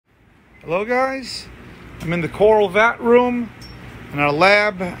Hello guys, I'm in the coral vat room in our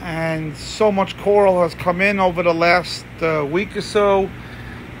lab, and so much coral has come in over the last week or so.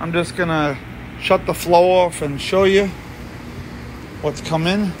 I'm just gonna shut the flow off and show you what's come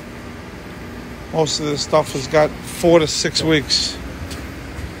in. Most of this stuff has got 4 to 6 weeks.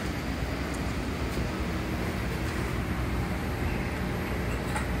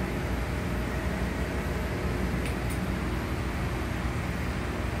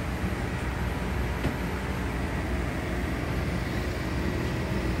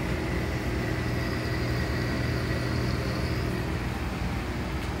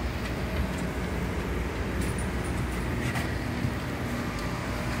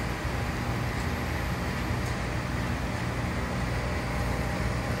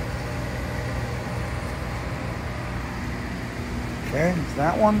 Okay, it's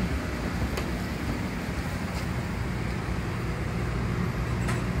that one.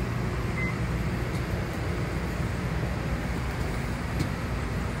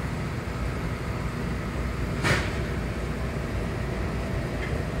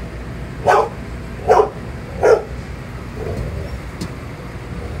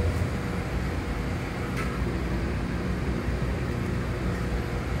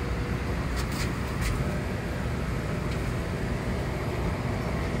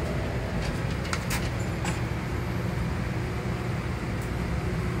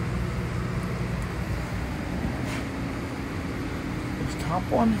 Top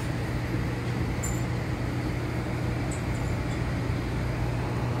one.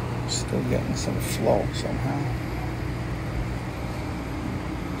 Still getting some flow somehow.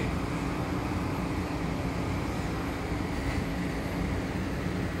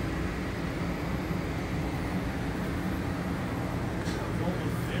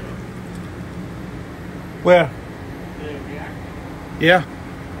 Where? Yeah.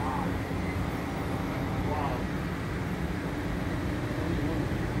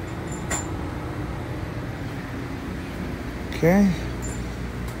 Okay,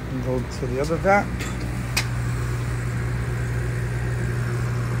 and go to the other vat.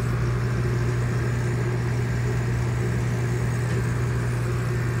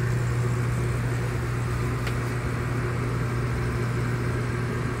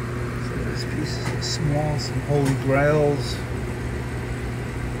 So there's pieces of small, some holy grails.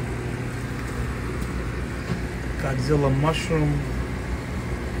 Godzilla mushroom.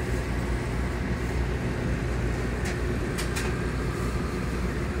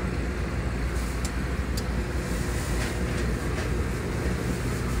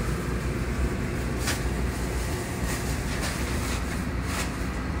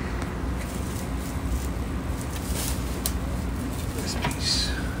 Piece,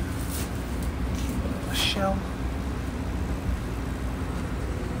 a shell.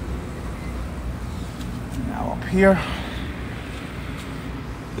 Now up here,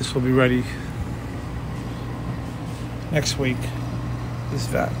 this will be ready next week. This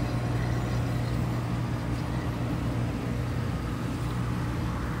vat.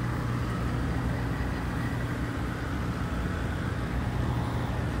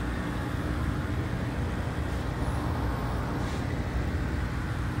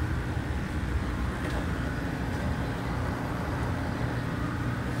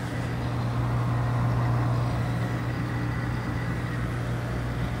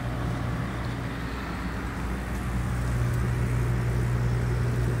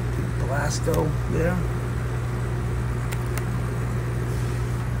 Blasto there.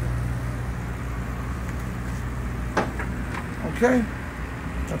 Okay,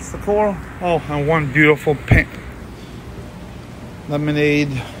 that's the coral. Oh, and one beautiful pink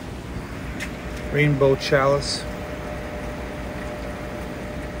lemonade rainbow chalice.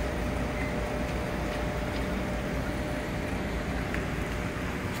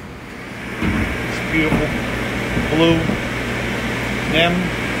 It's beautiful blue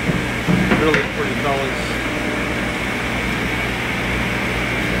nem. Really pretty colors.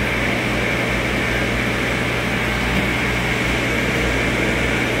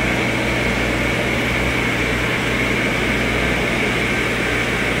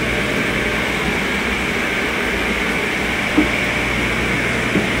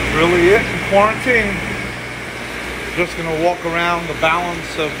 Really it in quarantine. Just gonna walk around the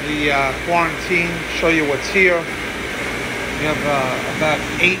balance of the quarantine, show you what's here. We have about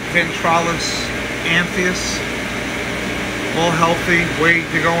 8 ventralis anthias, all healthy, waiting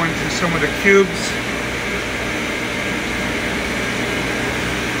to go into some of the cubes.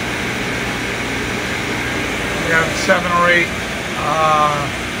 We have 7 or 8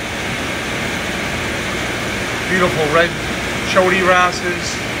 beautiful red chody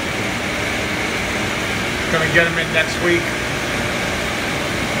wrasses. Gonna get them in next week.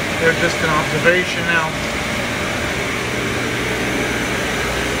 They're just an observation now.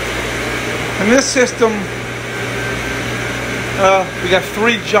 In this system, we got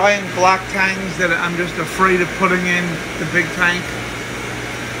 3 giant black tanks that I'm just afraid of putting in the big tank.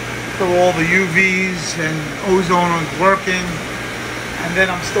 So all the UVs and ozone is working. And then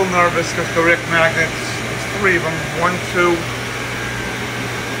I'm still nervous because the Rick magnets, there's 3 of them, 1, 2.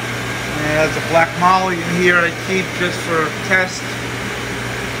 And there's a black molly in here I keep just for test.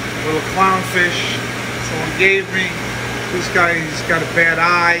 A little clownfish someone gave me. This guy's got a bad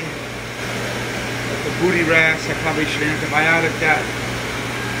eye. Like a booty wrasse. I probably should antibiotic that.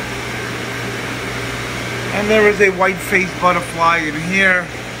 And there is a white-faced butterfly in here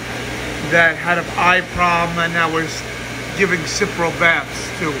that had an eye problem and now was giving Cipro baths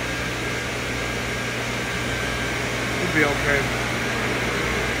too. It'll be okay.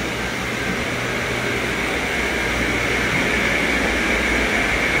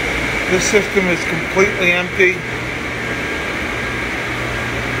 This system is completely empty.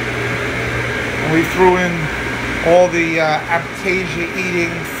 And we threw in all the Aptasia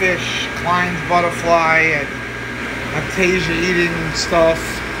eating fish, Klein's butterfly, and Aptasia eating stuff,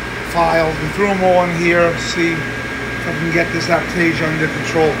 files. We threw them all in here to see if I can get this Aptasia under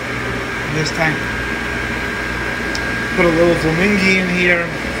control in this tank. Put a little flamingi in here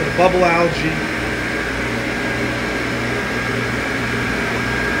for the bubble algae.